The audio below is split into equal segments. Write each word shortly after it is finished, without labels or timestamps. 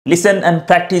Listen and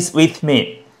practice with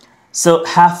me. So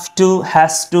have to,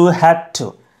 has to, had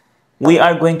to. We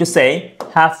are going to say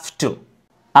have to.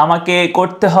 আমাকে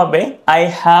করতে হবে I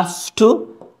have to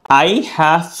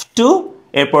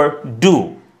এরপর do.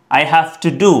 I have to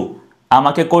do.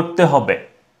 আমাকে করতে হবে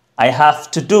I have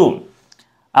to do.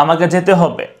 আমাকে যেতে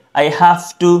হবে I have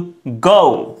to go.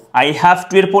 I have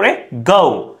to এরপরে go.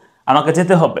 আমাকে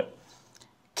যেতে হবে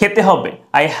খেতে হবে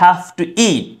I have to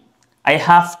eat. I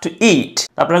have to eat.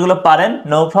 আপনারা এগুলো পারেন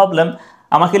no problem.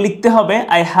 আমাকে লিখতে হবে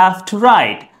I have to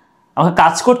write. আমাকে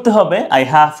কাজ করতে হবে I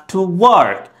have to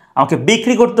work. আমাকে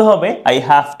বিক্রি করতে হবে I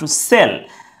have to sell.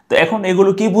 তো এখন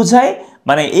এগুলো কি বোঝায়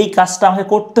মানে এই কাজটা আমাকে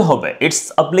করতে হবে ইটস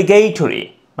অব্লিগেটরি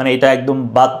মানে এটা একদম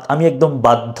আমি একদম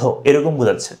বাধ্য এরকম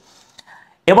বোঝাচ্ছে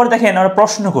এবার দেখেন আমরা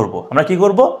প্রশ্ন করব আমরা কি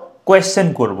করব কোয়েশ্চেন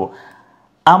করব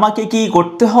আমাকে কি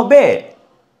করতে হবে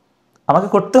আমাকে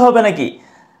করতে হবে নাকি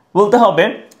বলতে হবে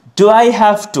do I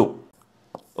have to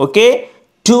okay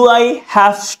do I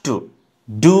have to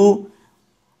do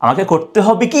আমাকে করতে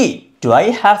হবে কি do I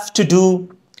have to do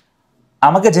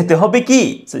আমাকে যেতে হবে কি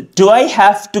do I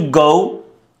have to go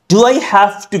do I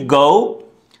have to go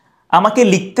আমাকে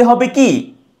লিখতে হবে কি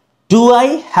do I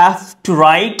have to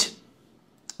write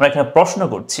আমরা এখানে প্রশ্ন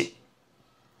করছি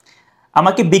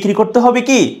আমাকে বিক্রি করতে হবে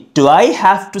কি do I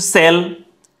have to sell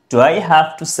do I have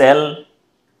to sell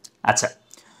আচ্ছা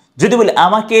যদি বলি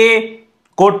আমাকে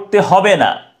করতে হবে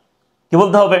না কি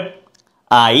বলতে হবে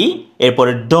I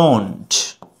এরপরে don't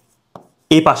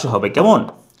এই পাশে হবে কেমন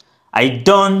I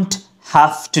don't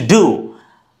have to do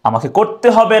আমাকে করতে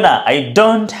হবে না I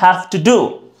don't have to do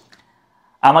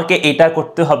আমাকে এটা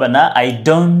করতে হবে না I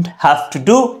don't have to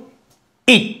do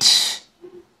it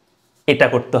এটা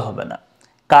করতে হবে না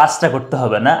কাজটা করতে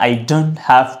হবে না I don't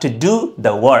have to do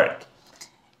the work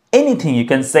anything you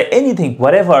can say anything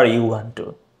whatever you want to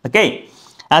okay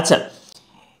আচ্ছা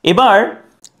এবার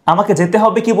আমাকে যেতে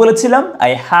হবে কি বলেছিলাম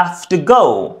I have to go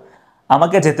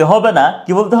আমাকে যেতে হবে না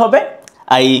কি বলতে হবে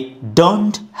I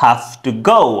don't have to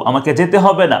go আমাকে যেতে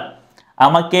হবে না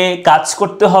আমাকে কাজ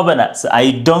করতে হবে না so I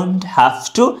don't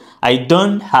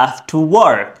have to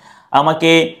work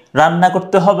আমাকে রান্না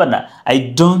করতে হবে না I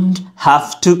don't have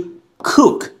to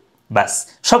cook বাস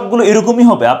সবগুলো এরকমই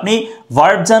হবে আপনি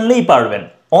ভার্ব জানলেই পারবেন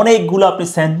অনেকগুলো আপনি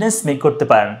সেন্টেন্স মেক করতে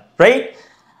পারেন রাইট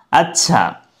আচ্ছা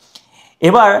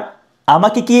এবার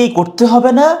আমাকে কি করতে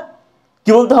হবে না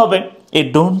কি বলতে হবে এই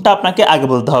ডোন্টটা আপনাকে আগে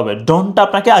বলতে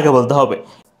হবে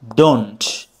ডোন্ট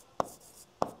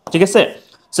ঠিক আছে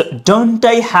so don't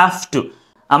I have to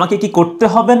আমাকে কি করতে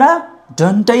হবে না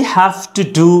don't I have to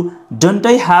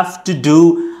do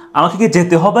আমাকে কি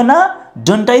যেতে হবে না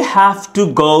don't I have to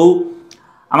go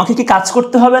আমাকে কি কাজ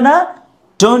করতে হবে না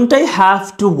don't I have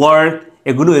to work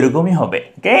এগুলো এরকমই হবে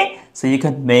ওকে so you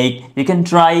can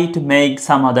try to make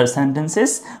some other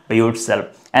sentences by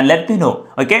yourself and let me know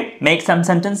okay make some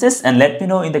sentences and let me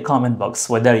know in the comment box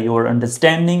whether you are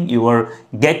understanding you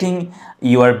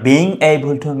are being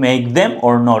able to make them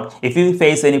or not if you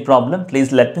face any problem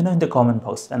please let me know in the comment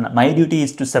box and my duty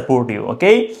is to support you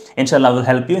okay inshallah I will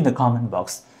help you in the comment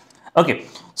box okay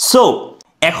so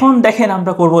এখন দেখেন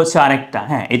আমরা করব হচ্ছে আরেকটা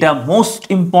হ্যাঁ এটা most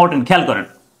important খেয়াল করেন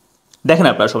দেখেন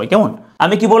আপনারা সবাই কেমন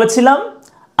আমি কি বলেছিলাম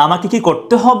আমাকে কি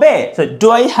করতে হবে so do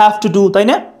I have to do তাই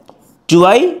না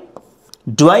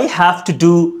do I have to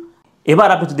do এবার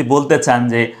আপনি যদি বলতে চান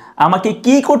যে আমাকে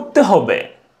কি করতে হবে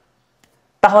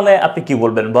তাহলে আপনি কি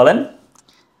বলবেন বলেন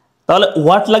তাহলে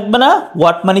what লাগবে না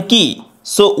what মানে কি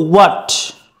so what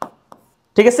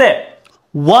ঠিক আছে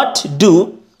what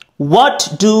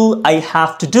do I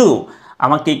have to do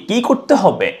আমাকে কি করতে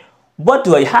হবে what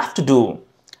do I have to do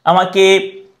আমাকে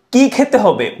কি খেতে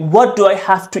হবে what do I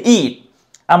have to eat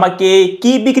আমাকে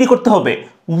কি বিক্রি করতে হবে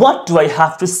what do I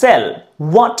have to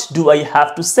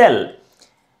sell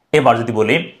এবার যদি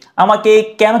বলি আমাকে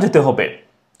কেন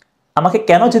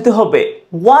যেতে হবে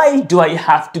why do I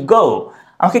have to go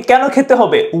আমাকে কেন খেতে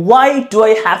হবে why do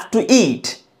I have to eat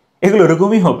এগুলো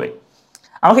এরকমই হবে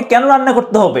আমাকে কেন রান্না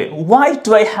করতে হবে why do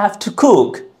I have to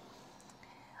cook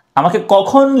আমাকে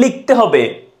কখন লিখতে হবে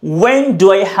when do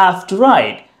I have to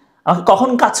write আমাকে কখন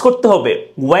কাজ করতে হবে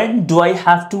when do I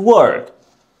have to work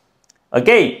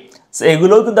okay so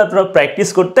এগুলো কিন্তু আপনারা প্র্যাকটিস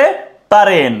করতে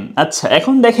পারেন আচ্ছা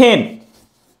এখন দেখেন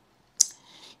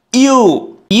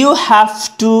you have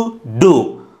to do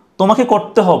তোমাকে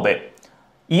করতে হবে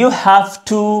you have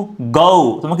to go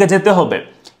তোমাকে যেতে হবে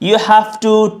you have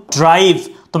to drive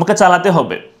তোমাকে চালাতে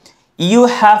হবে you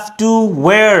have to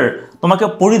wear তোমাকে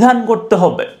পরিধান করতে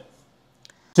হবে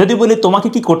যদি বলি তোমাকে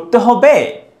কি করতে হবে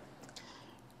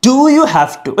do you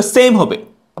have to same হবে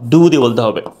do দিয়ে বলতে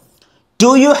হবে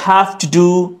do you have to do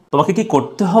তোমাকে কি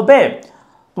করতে হবে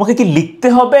তোমাকে কি লিখতে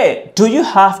হবে? Do you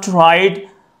have to right?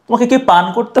 তোমাকে কি পান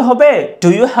করতে হবে? Do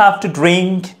you have to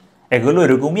drink? এগুলো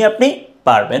এরকমই আপনি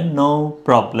পারবেন, নো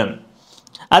প্রবলেম।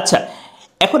 আচ্ছা,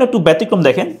 এখন একটু ব্যতিক্রম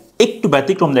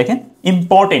দেখেন,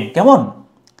 ইম্পর্টেন্ট, কেমন?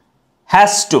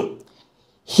 Has to.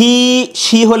 হি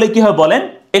শি হলে কি হয় বলেন?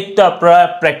 একটু আপনারা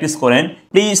প্র্যাকটিস করেন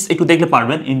প্লিজ, একটু দেখলে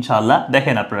পারবেন ইনশাআল্লাহ।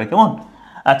 দেখেন আপনারা কেমন।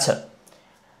 আচ্ছা,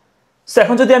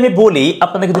 এখন যদি আমি বলি,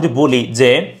 আপনাদেরকে যদি বলি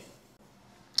যে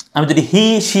আমি যদি হি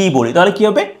শি বলি তাহলে কি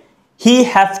হবে? হি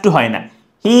হ্যাভ টু হয় না,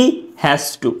 he has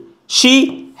to, she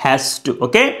has to.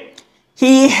 Okay,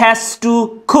 he has to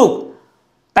cook,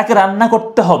 তাকে রান্না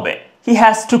করতে হবে, হি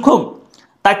হ্যাজ টু কুক।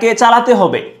 তাকে চালাতে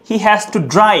হবে, he has to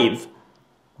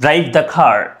drive the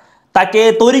car. তাকে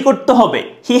তৈরি করতে হবে,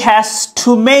 হি হ্যাজ টু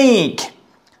মেক।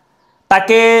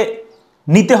 তাকে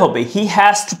নিতে হবে, হি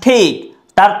হ্যাজ টু টেক।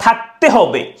 তার থাকতে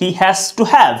হবে, he has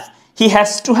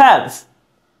to have.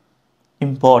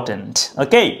 Important.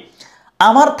 ওকে,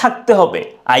 আমার থাকতে হবে,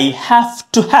 আই হ্যাভ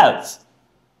টু হ্যাভ।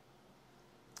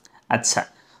 আচ্ছা,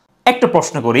 একটা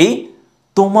প্রশ্ন করি,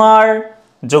 তোমার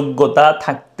যোগ্যতা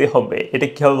থাকতে হবে, এটা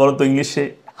কি হবে বলো তো ইংলিশে?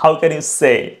 হাউ ক্যান ইউ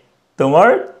সে? তোমার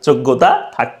যোগ্যতা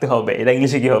থাকতে হবে, এটা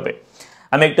ইংলিশে কি হবে?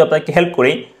 আমি একটু আপনাকে হেল্প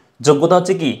করি। যোগ্যতা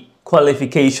হচ্ছে কি?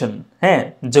 কোয়ালিফিকেশন। হ্যাঁ,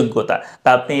 যোগ্যতা। তা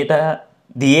আপনি এটা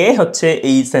দিয়ে হচ্ছে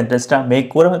এই সেন্টেন্সটা মেক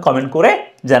করে কমেন্ট করে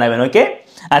জানাবেন। ওকে,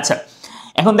 আচ্ছা,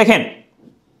 এখন দেখেন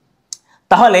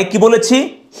তাহলে কি বলেছি?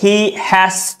 He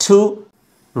has to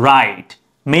right.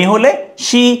 মেয়ে হলে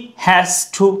শি হ্যাজ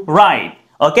টু রাইট।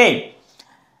 ওকে,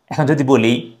 এখন যদি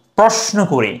বলি প্রশ্ন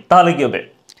করি তাহলে কি হবে?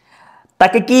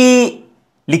 তাকে কি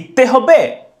লিখতে হবে?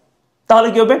 তাহলে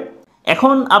কি হবে?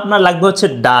 এখন আপনার লাগবে হচ্ছে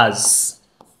does.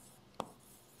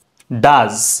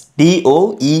 D O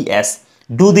E S.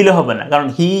 Do দিলে হবে না, কারণ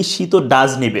হি শি তো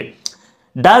ডাজ নিবে।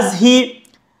 ডাজ হি,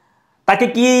 তাকে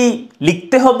কি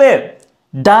লিখতে হবে?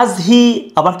 ডাজ হি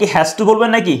আবার কি হ্যাজ টু বলবেন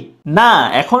নাকি? না,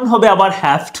 এখন হবে আবার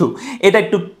হ্যাভ টু। এটা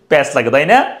একটু প্যাচ লাগে, তাই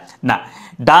না? না,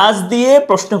 ডাজ দিয়ে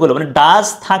প্রশ্ন করলে মানে ডাজ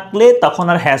থাকলে তখন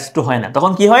আর হ্যাজ টু হয় না,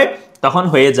 তখন কি হয়? তখন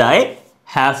হয়ে যায়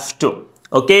হ্যাভ টু।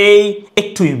 ওকে,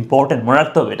 একটু ইম্পর্টেন্ট, মনে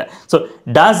রাখতে হবে এটা। So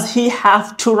does he have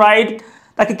to right?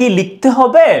 তাকে কি লিখতে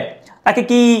হবে? তাকে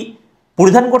কি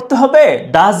পরিধান করতে হবে?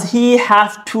 Does he have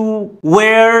to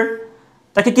wire?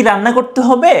 তাকে কি রান্না করতে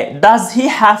হবে? Does he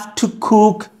have to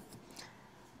cook?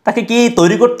 তাকে কি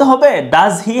তৈরি করতে হবে?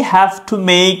 Does he have to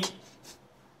make?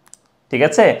 ঠিক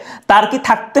আছে, তার কি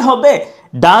থাকতে হবে?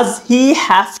 Does he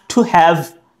have to have?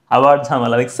 আবার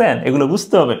ঝামেলা, দেখছেন? এগুলো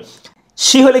বুঝতে হবে।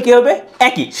 শি হলে কি হবে?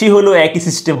 একই, শি হলো একই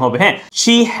সিস্টেম হবে। হ্যাঁ,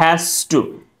 she has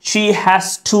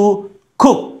to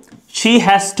cook. She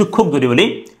has to cook যদি বলি,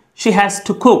 শি হ্যাজ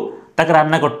টু কুক, তাকে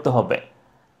রান্না করতে হবে।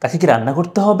 তাকে কি রান্না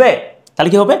করতে হবে? তাহলে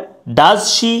কি হবে? Does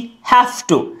she have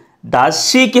to? Does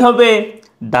she কি হবে?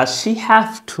 Does she have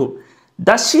to?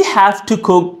 Does she have to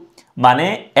cook মানে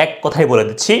এক কথাই বলে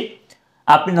দিচ্ছি,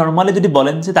 আপনি নর্মালি যদি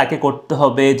বলেন যে তাকে করতে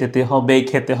হবে, যেতে হবে,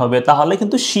 খেতে হবে, তাহলে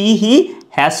কিন্তু শি হি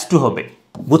হ্যাজ টু হবে।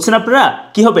 বুঝছেন আপনারা?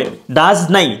 কি হবে? ডাজ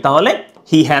নাই, তাহলে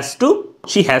he has to,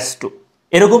 she has to,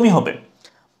 এরকমই হবে।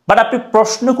 বাট আপনি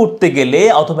প্রশ্ন করতে গেলে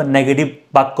অথবা নেগেটিভ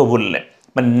বাক্য বললে,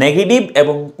 মানে নেগেটিভ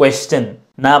এবং কোয়েশ্চেন,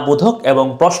 না বোধক এবং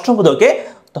প্রশ্নবোধকে,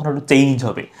 তখন একটু চেঞ্জ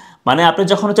হবে। মানে আপনি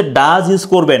যখন হচ্ছে ডাজ ইউজ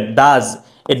করবেন,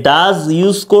 ডাজ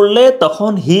ইউজ করলে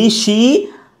তখন he she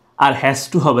R has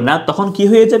to হবে না, তখন কি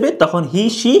হয়ে যাবে? তখন হি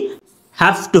শি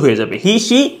হ্যাভ টু হয়ে যাবে, হি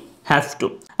শি হ্যাভ টু।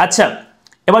 আচ্ছা,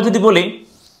 এবার যদি বলি,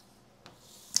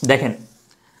 দেখেন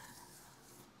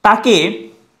তাকে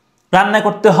রান্না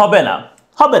করতে হবে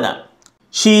না,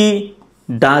 শি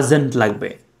ডাজেন্ট লাগবে।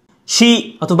 শি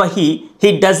অথবা he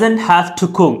doesn't have to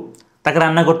cook, তাকে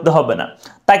রান্না করতে হবে না।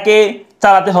 তাকে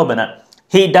চালাতে হবে না,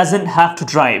 he doesn't have to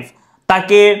drive.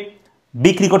 তাকে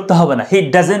বিক্রি করতে হবে না, he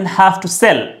doesn't have to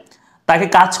sell. তাকে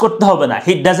কাজ করতে হবে না,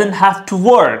 he doesn't have to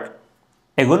work.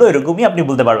 এগুলো এরকমই আপনি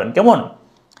বলতে পারবেন, কেমন?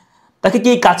 তাকে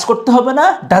কি কাজ করতে হবে না?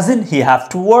 Doesn't he have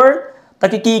to work.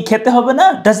 তাকে কি খেতে হবে না?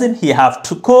 Doesn't he have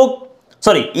to cook,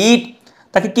 sorry it.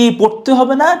 তাকে কি পড়তে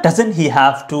হবে না? Doesn't he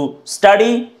have to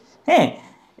study. হ্যাঁ,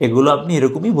 এগুলো আপনি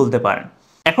এরকমই বলতে পারেন।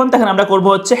 এখন দেখেন আমরা করব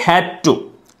হচ্ছে হ্যাড টু।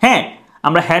 হ্যাঁ,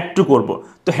 আমরা হ্যাড টু করব।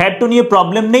 তো হ্যাড টু নিয়ে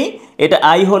প্রবলেম নেই, এটা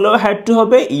আই হলেও হ্যাড টু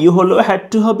হবে, ইউ হলেও হ্যাড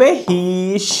টু হবে, হি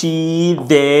শি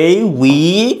দে উই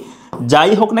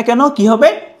যাই হোক না কেন কি হবে?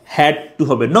 হ্যাড টু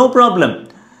হবে, নো প্রবলেম।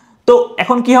 তো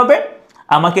এখন কি হবে?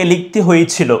 আমাকে লিখতে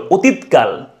হয়েছিল,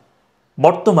 অতীতকাল,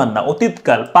 বর্তমান না,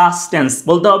 অতীতকাল, পাস্ট টেন্স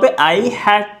বলতে হবে আই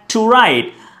হ্যাড টু রাইট।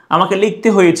 আমাকে লিখতে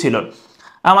হয়েছিল,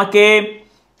 আমাকে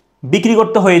বিক্রি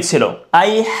করতে হয়েছিল, আই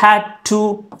হ্যাড টু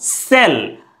সেল।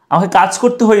 আমাকে কাজ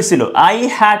করতে হয়েছিল, আই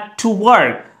হ্যাড টু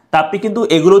ওয়ার্ক। তা আপনি কিন্তু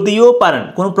এগুলো দিয়েও পারেন,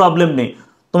 কোনো প্রবলেম নেই।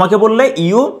 তোমাকে বললে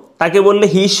ইউ, তাকে বললে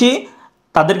হি শি,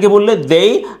 তাদেরকে বললে they,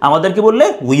 আমাদেরকে বললে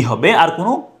we হবে, আর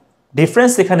কোনো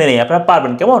ডিফারেন্স এখানে নেই, আপনারা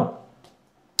পারবেন। কেমন?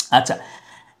 আচ্ছা,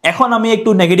 এখন আমি একটু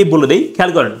নেগেটিভ বলে দেই,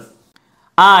 খেয়াল করেন।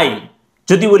 আই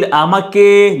যদি বলি আমাকে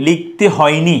লিখতে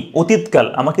হয়নি, অতীতকাল,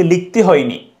 আমাকে লিখতে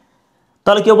হয়নি,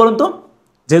 তাহলে কেউ বলুন তো,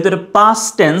 যেহেতু এটা পাস্ট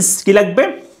টেন্স, কি লাগবে?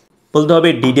 বলতে হবে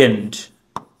ডিডেন্ট,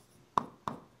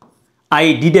 আই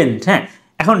ডিডেন্ট। হ্যাঁ,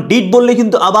 এখন ডিড বললে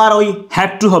কিন্তু আবার ওই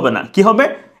হ্যাভ টু হবে না, কি হবে?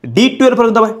 ডিড টু এর পরে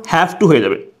কিন্তু আবার হ্যাভ টু হয়ে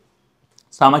যাবে।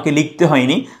 সো আমাকে লিখতে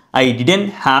হয়নি, I didn't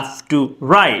have to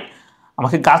right.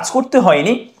 আমাকে কাজ করতে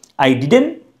হয়নি, I didn't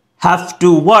have to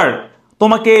work.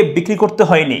 তোমাকে বিক্রি করতে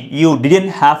হয়নি, you didn't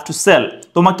have to sell.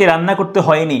 তোমাকে রান্না করতে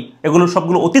হয়নি, এগুলো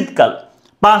সবগুলো অতীতকাল,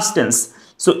 past tense.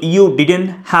 So you didn't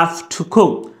have to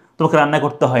cook, তোমাকে রান্না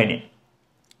করতে হয়নি।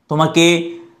 তোমাকে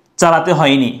চালাতে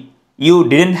হয়নি, you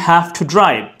didn't have to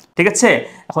drive. ঠিক আছে,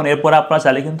 এখন এরপর আপনারা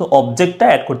চাইলে কিন্তু অবজেক্টটা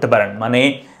অ্যাড করতে পারেন, মানে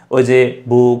ওই যে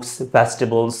বুকস,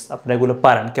 ভেজিটেবলস, আপনারা এগুলো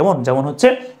পারেন। কেমন? যেমন হচ্ছে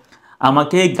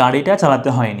আমাকে গাড়িটা চালাতে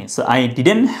হয়নি, so I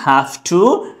didn't have to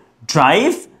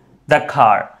drive the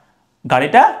car,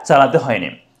 গাড়িটা চালাতে হয়নি।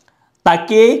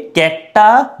 তাকে কেকটা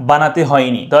বানাতে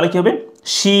হয়নি, তাহলে কি হবে?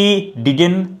 She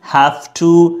didn't have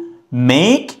to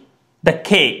make the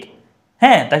cake.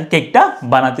 হ্যাঁ, তাকে কেকটা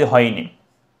বানাতে হয়নি।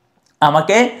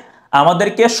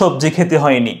 আমাদেরকে সবজি খেতে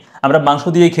হয়নি, আমরা মাংস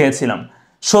দিয়ে খেয়েছিলাম,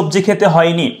 সবজি খেতে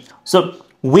হয়নি। সো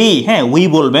উই, হ্যাঁ উই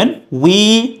বলবেন, উই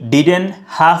ডিডেন্ট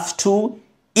হ্যাভ টু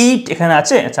ইট, এখানে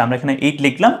আছে, আচ্ছা আমরা এখানে ইট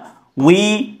লিখলাম। We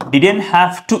didn't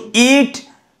have to it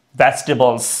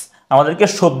vegetables, আমাদেরকে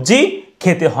সবজি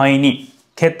খেতে হয়নি,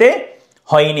 খেতে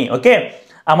হয়নি। ওকে,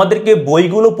 আমাদেরকে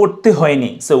বইগুলো পড়তে হয়নি,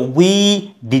 so we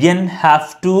didn't have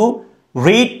to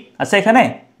read, আচ্ছা এখানে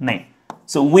নাই।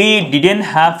 So we didn't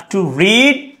have to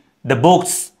read the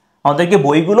books, আমাদেরকে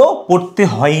বইগুলো পড়তে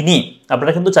হয়নি।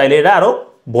 আপনারা কিন্তু চাইলে এটা আরো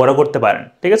বড় করতে পারেন।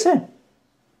 ঠিক আছে,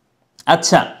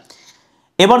 আচ্ছা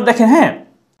এবার দেখেন, হ্যাঁ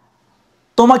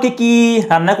তোমাকে কি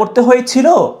রান্না করতে হয়েছিল,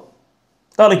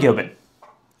 তাহলে কি হবে?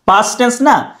 পাস্ট টেন্স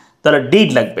না, তাহলে ডিড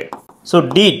লাগবে। So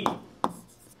did,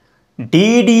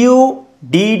 did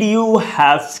you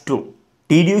have to,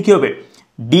 did you কি হবে?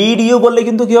 ডিড ইউ বললে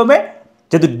কিন্তু কি হবে?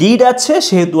 যেহেতু ডিড আছে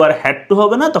সেহেতু আর হ্যাড টু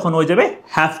হবে না, তখন হয়ে যাবে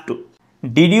have to.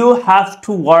 Did you have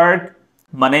to work,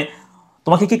 মানে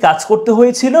তোমাকে কি কাজ করতে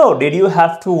হয়েছিল, did you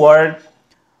have to work.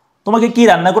 তোমাকে কি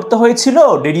রান্না করতে হয়েছিল,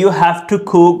 did you have to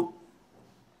cook.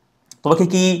 তোমাকে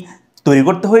কি তৈরি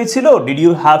করতে হয়েছিল, did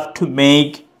you have to make.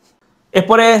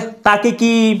 এরপরে তাকে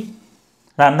কি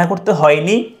রান্না করতে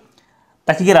হয়নি,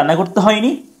 তাকে কি রান্না করতে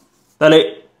হয়নি, তাহলে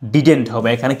ডিডেন্ট হবে,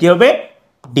 এখানে কি হবে?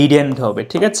 ডিডেন্ট হবে।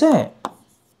 ঠিক আছে,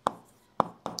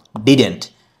 didn't,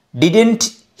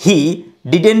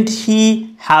 didn't he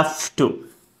have to.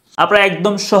 আপনারা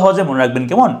একদম সহজে মনে রাখবেন,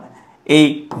 কেমন? এই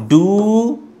ডু,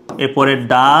 এরপরে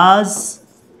ডাজ,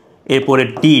 এরপরে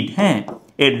ডিড। হ্যাঁ,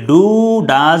 এই ডু,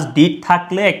 ডাজ, ডিড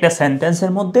থাকলে একটা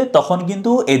সেন্টেন্সের মধ্যে, তখন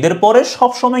কিন্তু এদের পরে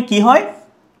সব সময় কি হয়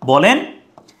বলেন?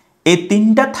 এই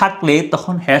তিনটা থাকলে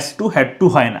তখন হ্যাজ টু, হ্যাড টু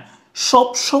হয় না, সব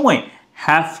সময়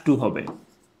হ্যাভ টু হবে।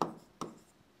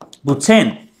 বুঝছেন?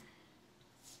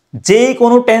 যে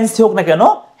কোনো টেন্স হোক না কেন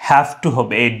হ্যাভ টু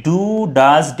হবে। এই ডু,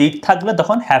 ডাজ, ডিড থাকলে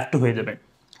তখন হ্যাভ টু হয়ে যাবে।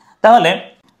 তাহলে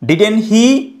ডিডেন্ট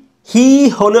হি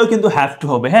হলেও কিন্তু হ্যাভ টু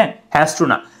হবে, হ্যাঁ হ্যাজ টু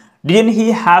না। Didn't he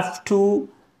have to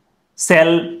sell,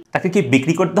 তাকে কি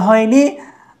বিক্রি করতে হয়নি,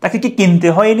 তাকে কি কিনতে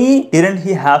হয়নি, didn't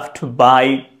he have to by.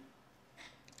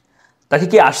 তাকে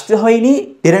কি আসতে হয়নি,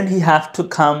 didn't he have to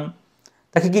come.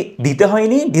 তাকে কি দিতে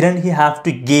হয়নি, didn't he have to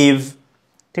give.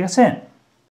 ঠিক আছে,